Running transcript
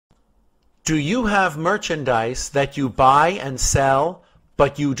Do you have merchandise that you buy and sell,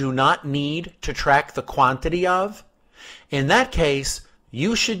 but you do not need to track the quantity of? In that case,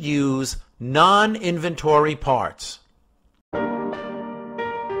 you should use non-inventory parts.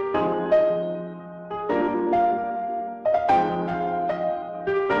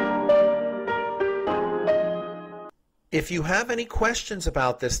 If you have any questions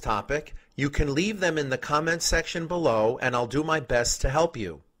about this topic, you can leave them in the comments section below and I'll do my best to help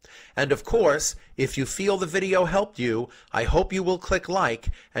you. And of course, if you feel the video helped you, I hope you will click like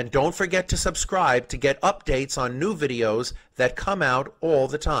and don't forget to subscribe to get updates on new videos that come out all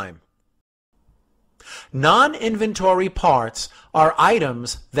the time. Non-inventory parts are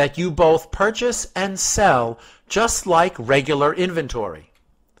items that you both purchase and sell just like regular inventory.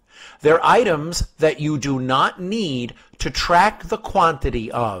 They're items that you do not need to track the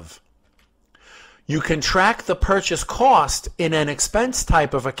quantity of. You can track the purchase cost in an expense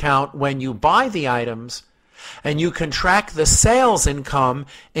type of account when you buy the items, and you can track the sales income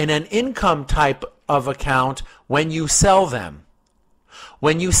in an income type of account when you sell them.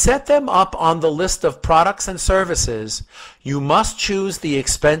 When you set them up on the list of products and services, you must choose the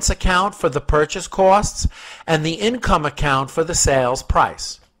expense account for the purchase costs and the income account for the sales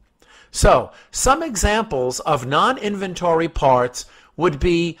price. So, some examples of non-inventory parts would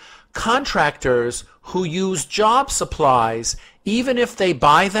be contractors who use job supplies. Even if they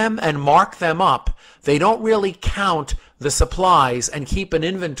buy them and mark them up, they don't really count the supplies and keep an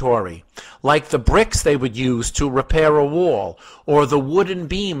inventory, like the bricks they would use to repair a wall, or the wooden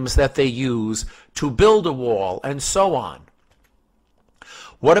beams that they use to build a wall, and so on.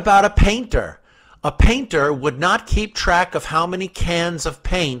 What about a painter? A painter would not keep track of how many cans of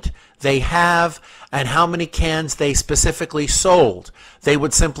paint they have and how many cans they specifically sold. They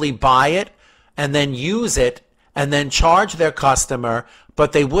would simply buy it and then use it and then charge their customer,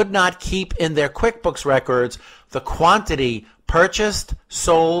 but they would not keep in their QuickBooks records the quantity purchased,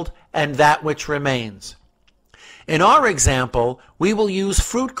 sold, and that which remains. In our example, we will use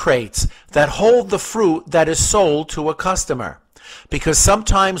fruit crates that hold the fruit that is sold to a customer. Because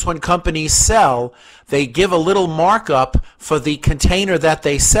sometimes when companies sell, they give a little markup for the container that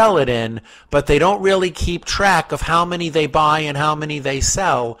they sell it in, but they don't really keep track of how many they buy and how many they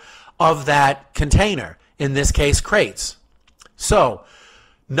sell of that container, in this case crates. So,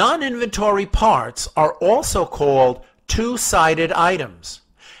 non-inventory parts are also called two-sided items.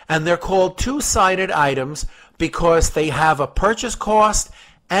 And they're called two-sided items because they have a purchase cost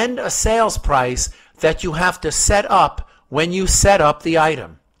and a sales price that you have to set up when you set up the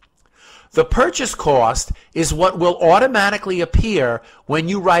item. The purchase cost is what will automatically appear when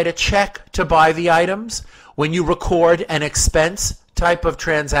you write a check to buy the items, when you record an expense type of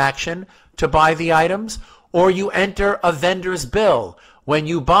transaction to buy the items, or you enter a vendor's bill when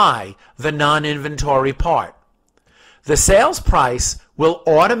you buy the non-inventory part. The sales price will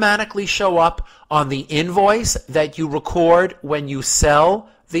automatically show up on the invoice that you record when you sell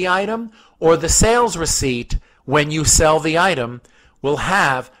the item, or the sales receipt when you sell the item will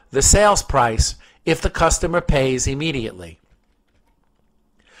have the sales price if the customer pays immediately.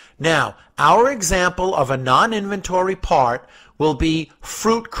 Now, our example of a non-inventory part will be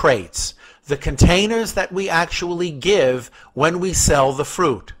fruit crates, the containers that we actually give when we sell the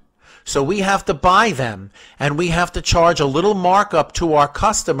fruit. So we have to buy them, and we have to charge a little markup to our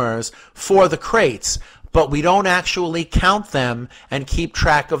customers for the crates, but we don't actually count them and keep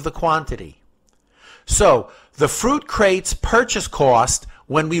track of the quantity. So, the fruit crates purchase cost,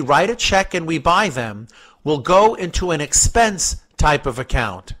 when we write a check and we buy them, will go into an expense type of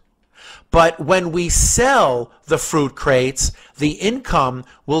account. But when we sell the fruit crates, the income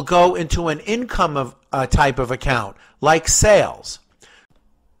will go into an income type of account, like sales.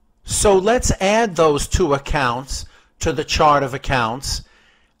 So let's add those two accounts to the chart of accounts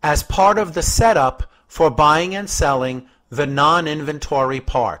as part of the setup for buying and selling the non-inventory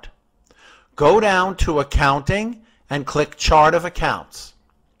part. Go down to Accounting and click Chart of Accounts.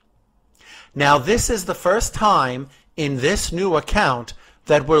 Now this is the first time in this new account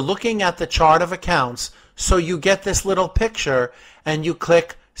that we're looking at the chart of accounts, so you get this little picture and you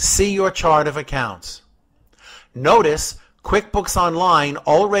click See Your Chart of Accounts. Notice QuickBooks Online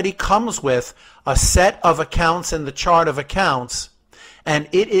already comes with a set of accounts in the chart of accounts, and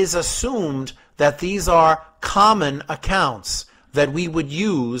it is assumed that these are common accounts that we would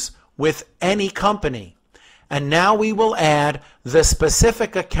use with any company. And now we will add the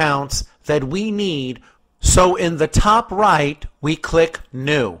specific accounts that we need. So in the top right, we click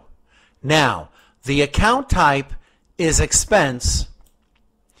New. Now, the account type is expense,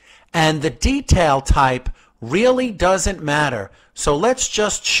 and the detail type really doesn't matter. So let's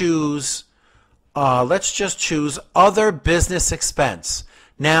just choose let's just choose other business expense.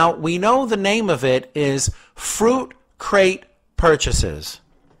 Now, we know the name of it is fruit crate purchases.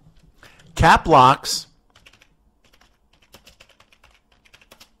 Cap locks.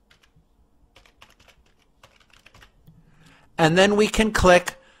 And then we can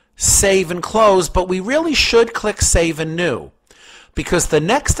click Save and Close, but we really should click Save and New, because the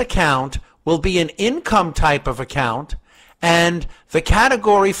next account will be an income type of account, and the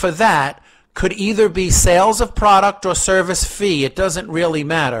category for that could either be sales of product or service fee. It doesn't really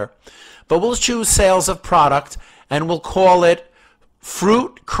matter. But we'll choose sales of product, and we'll call it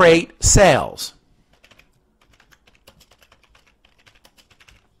Fruit Crate Sales.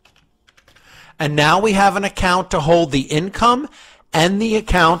 And now we have an account to hold the income and the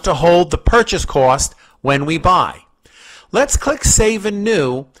account to hold the purchase cost when we buy. Let's click Save and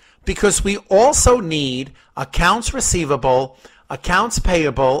New, because we also need accounts receivable, accounts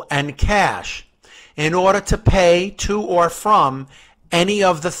payable, and cash in order to pay to or from any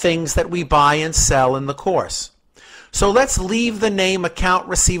of the things that we buy and sell in the course. So let's leave the name account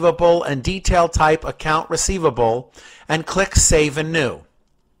receivable and detail type account receivable and click Save and New.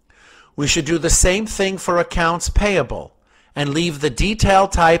 We should do the same thing for accounts payable and leave the detail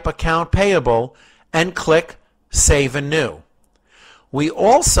type account payable and click Save and New. We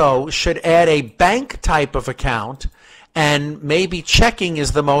also should add a bank type of account, and maybe checking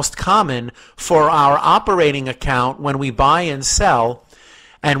is the most common for our operating account when we buy and sell,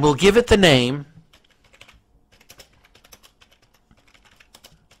 and we'll give it the name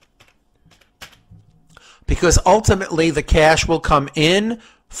because ultimately the cash will come in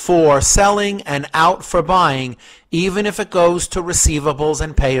for selling and out for buying, even if it goes to receivables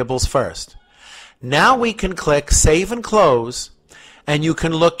and payables first. Now we can click Save and Close, and you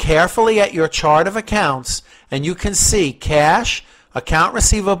can look carefully at your chart of accounts, and you can see cash, account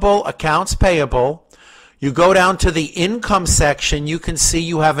receivable, accounts payable. You go down to the income section, you can see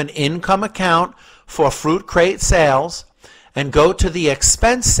you have an income account for fruit crate sales, and go to the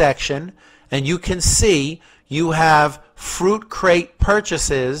expense section, and you can see you have fruit crate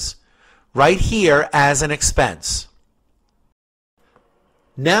purchases right here as an expense.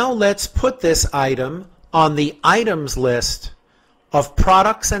 Now let's put this item on the items list of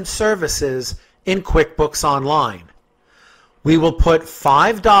products and services in QuickBooks Online. We will put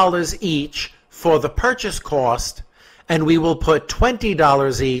 $5 each for the purchase cost, and we will put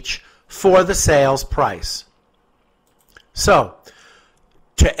 $20 each for the sales price. So,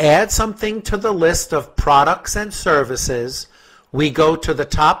 to add something to the list of products and services, we go to the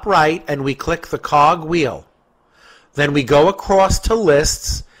top right and we click the cog wheel. Then we go across to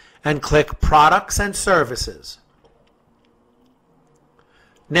Lists and click Products and Services.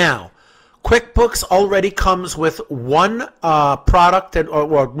 Now, QuickBooks already comes with one product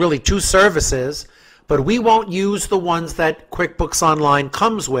or really two services, but we won't use the ones that QuickBooks Online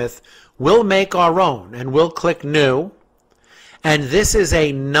comes with. We'll make our own, and we'll click New. And this is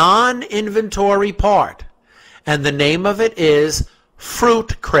a non-inventory part, and the name of it is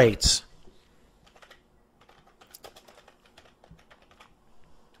Fruit Crates.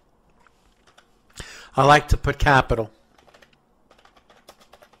 I like to put capital.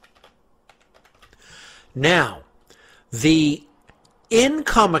 Now, the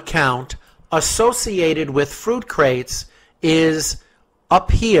income account associated with fruit crates is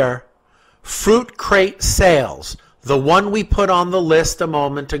up here, Fruit Crate Sales, the one we put on the list a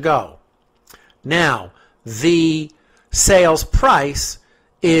moment ago. Now, the sales price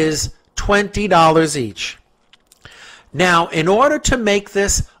is $20 each. Now, in order to make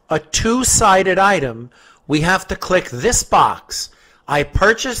this a two-sided item, we have to click this box. I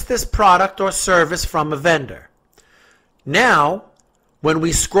purchased this product or service from a vendor. Now, when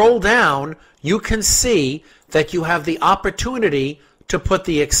we scroll down, you can see that you have the opportunity to put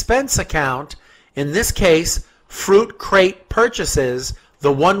the expense account, in this case, Fruit Crate Purchases,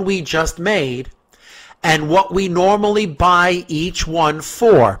 the one we just made, and what we normally buy each one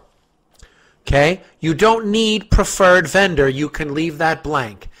for. Okay? You don't need preferred vendor. You can leave that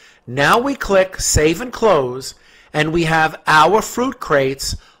blank. Now we click Save and Close, and we have our fruit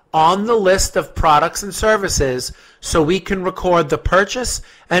crates on the list of products and services, so we can record the purchase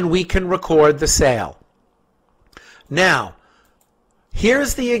and we can record the sale. Now,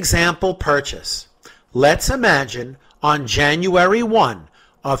 here's the example purchase. Let's imagine on January 1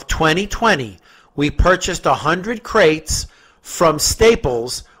 of 2020, we purchased 100 crates from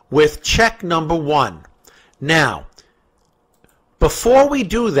Staples with check number 1. Now, before we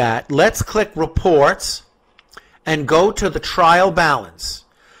do that, let's click Reports and go to the trial balance.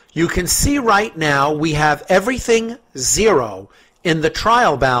 You can see right now we have everything 0 in the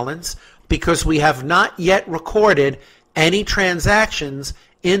trial balance because we have not yet recorded any transactions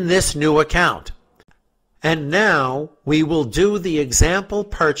in this new account. And now we will do the example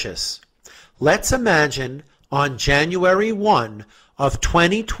purchase. Let's imagine on January 1 of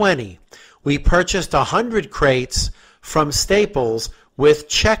 2020, we purchased 100 crates from Staples with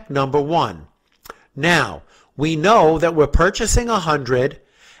check number 1. Now, we know that we're purchasing 100,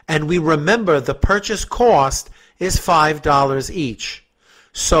 and we remember the purchase cost is $5 each.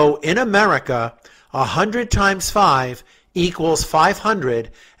 So in America, 100 times 5 equals 500,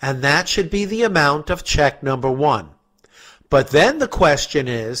 and that should be the amount of check number 1. But then the question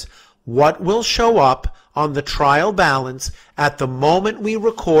is, what will show up on the trial balance at the moment we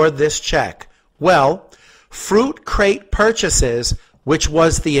record this check? Well, fruit crate purchases, which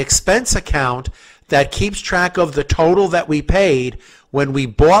was the expense account that keeps track of the total that we paid when we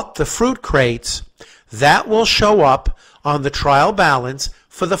bought the fruit crates, that will show up on the trial balance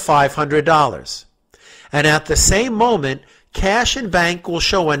for the $500. And at the same moment, cash and bank will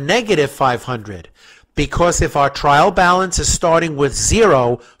show a negative 500, because if our trial balance is starting with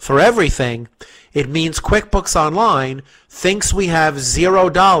 0 for everything, it means QuickBooks Online thinks we have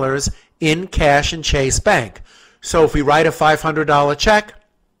 $0 in cash and Chase Bank. So if we write a $500 check,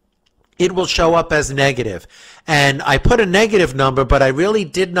 it will show up as negative. And I put a negative number, but I really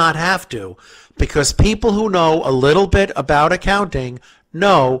did not have to, because people who know a little bit about accounting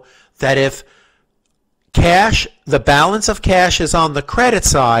know that if cash, the balance of cash is on the credit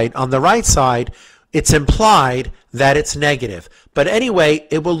side, on the right side, it's implied that it's negative. But anyway,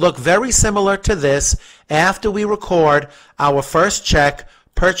 it will look very similar to this after we record our first check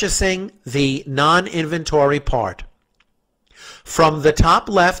purchasing the non-inventory part. From the top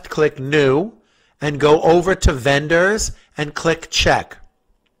left, click New and go over to Vendors and click Check.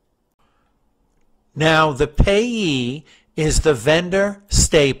 Now the payee is the vendor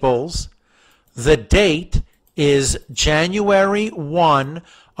Staples. The date is January 1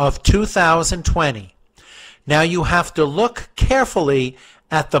 of 2020. Now you have to look carefully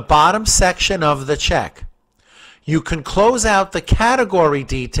at the bottom section of the check. You can close out the category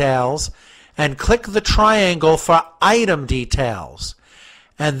details and click the triangle for item details,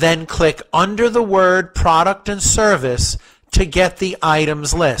 and then click under the word product and service to get the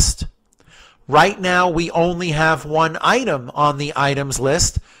items list. Right now we only have one item on the items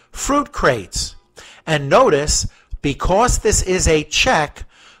list, fruit crates. And notice, because this is a check,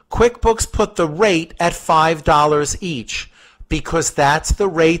 QuickBooks put the rate at $5 each, because that's the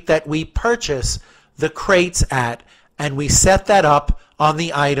rate that we purchase the crates at, and we set that up on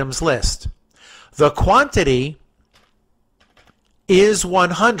the items list. The quantity is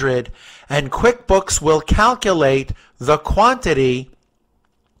 100, and QuickBooks will calculate the quantity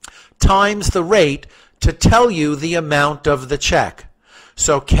times the rate to tell you the amount of the check.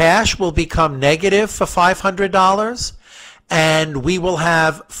 So cash will become negative for $500, and we will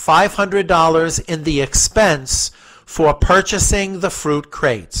have $500 in the expense for purchasing the fruit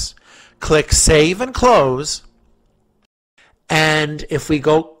crates. Click Save and Close, and if we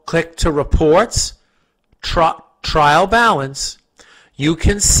go click to Reports, Trial Balance, you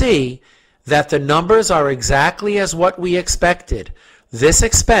can see that the numbers are exactly as what we expected. This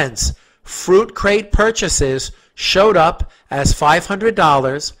expense, fruit crate purchases, showed up as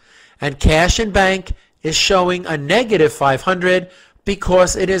 $500, and cash and bank is showing a negative $500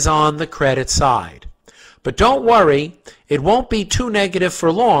 because it is on the credit side. But don't worry, it won't be too negative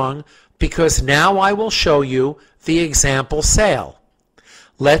for long, because now I will show you the example sale.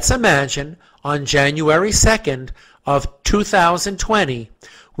 Let's imagine on January 2nd of 2020,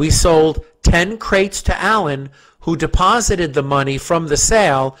 we sold 10 crates to Alan, who deposited the money from the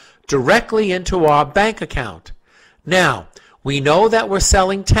sale directly into our bank account. Now, we know that we're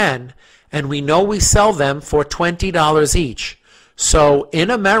selling 10, and we know we sell them for $20 each. So in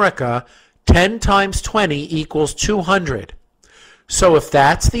America, 10 times 20 equals 200. So if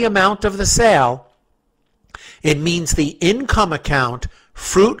that's the amount of the sale, it means the income account,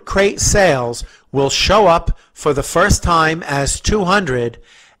 fruit crate sales, will show up for the first time as 200,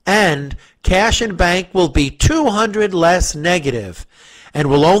 and cash and bank will be 200 less negative, and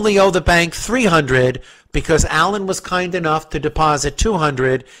we'll only owe the bank 300 because Alan was kind enough to deposit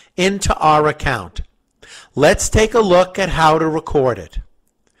 200 into our account. Let's take a look at how to record it.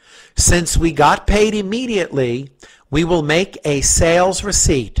 Since we got paid immediately, we will make a sales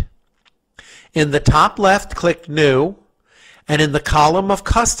receipt. In the top left, click New, and in the column of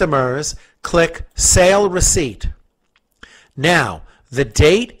Customers, click Sale Receipt. Now, the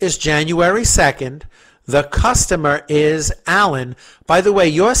date is January 2nd. The customer is Alan. By the way,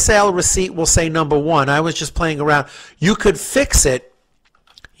 your sale receipt will say number 1. I was just playing around. You could fix it.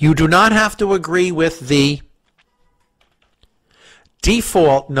 You do not have to agree with the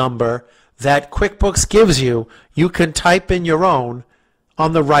default number that QuickBooks gives you. You can type in your own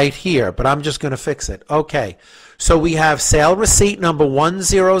on the right here, but I'm just going to fix it. Okay, so we have sale receipt number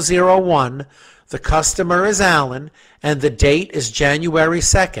 1001. The customer is Alan, and the date is January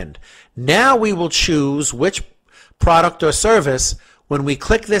 2nd. Now we will choose which product or service. When we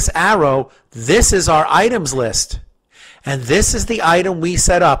click this arrow, this is our items list. And this is the item we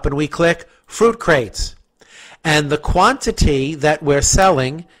set up, and we click fruit crates. And the quantity that we're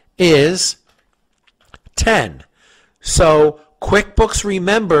selling is 10. So QuickBooks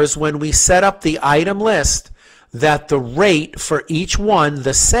remembers when we set up the item list that the rate for each one,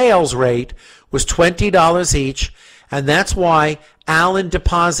 the sales rate, was $20 each, and that's why Alan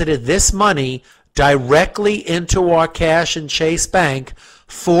deposited this money directly into our cash and Chase Bank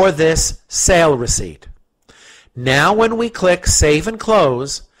for this sale receipt. Now when we click Save and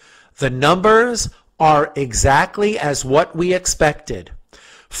Close, the numbers are exactly as what we expected.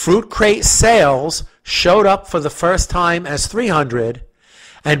 Fruit crate sales showed up for the first time as 300,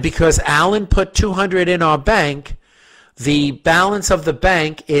 and because Alan put 200 in our bank, the balance of the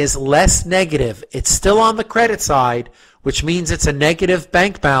bank is less negative. It's still on the credit side, which means it's a negative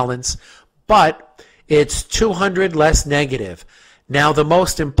bank balance, but it's 200 less negative. Now the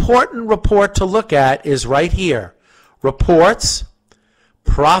most important report to look at is right here. Reports,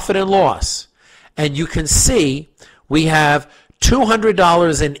 profit and loss. And you can see we have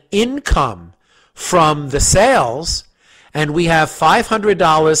 $200 in income from the sales, and we have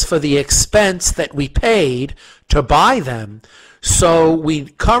 $500 for the expense that we paid to buy them. So we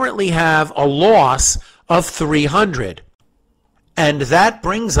currently have a loss of $300. And that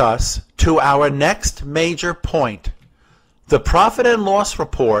brings us to our next major point. The profit and loss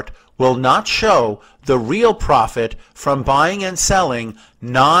report will not show the real profit from buying and selling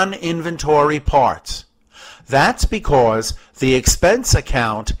non-inventory parts. That's because the expense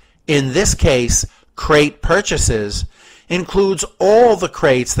account, in this case crate purchases, includes all the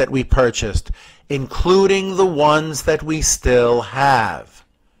crates that we purchased, including the ones that we still have.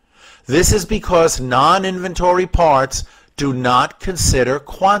 This is because non-inventory parts do not consider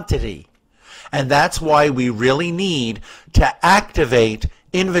quantity. And that's why we really need to activate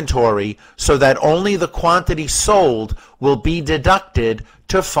inventory so that only the quantity sold will be deducted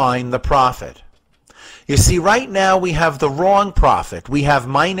to find the profit. You see, right now we have the wrong profit. We have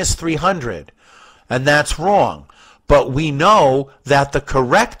minus 300, and that's wrong. But we know that the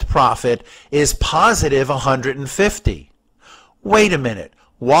correct profit is positive 150. Wait a minute.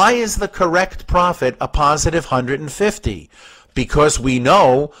 Why is the correct profit a positive 150? Because we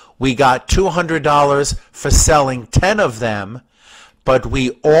know we got $200 for selling 10 of them, but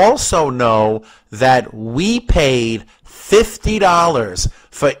we also know that we paid $50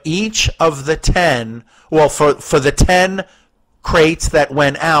 for each of the 10, well, for the 10 crates that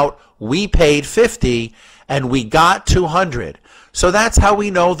went out, we paid 50 and we got 200. So that's how we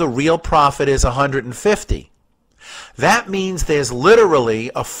know the real profit is 150. That means there's literally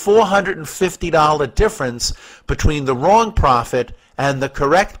a $450 difference between the wrong profit and the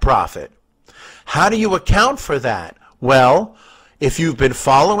correct profit. How do you account for that? Well, if you've been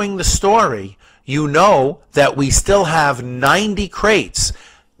following the story, you know that we still have 90 crates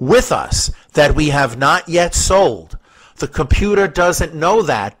with us that we have not yet sold. The computer doesn't know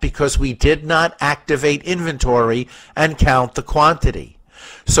that because we did not activate inventory and count the quantity.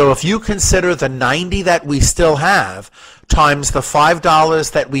 So if you consider the 90 that we still have times the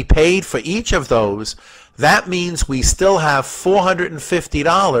 $5 that we paid for each of those, that means we still have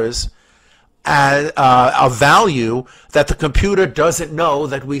 $450 as a value that the computer doesn't know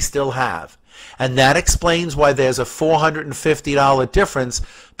that we still have. And that explains why there's a $450 difference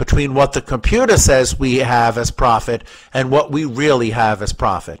between what the computer says we have as profit and what we really have as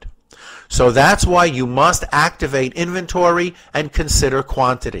profit. So that's why you must activate inventory and consider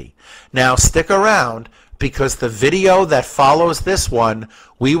quantity. Now stick around, because the video that follows this one,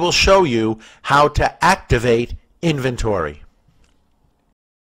 we will show you how to activate inventory.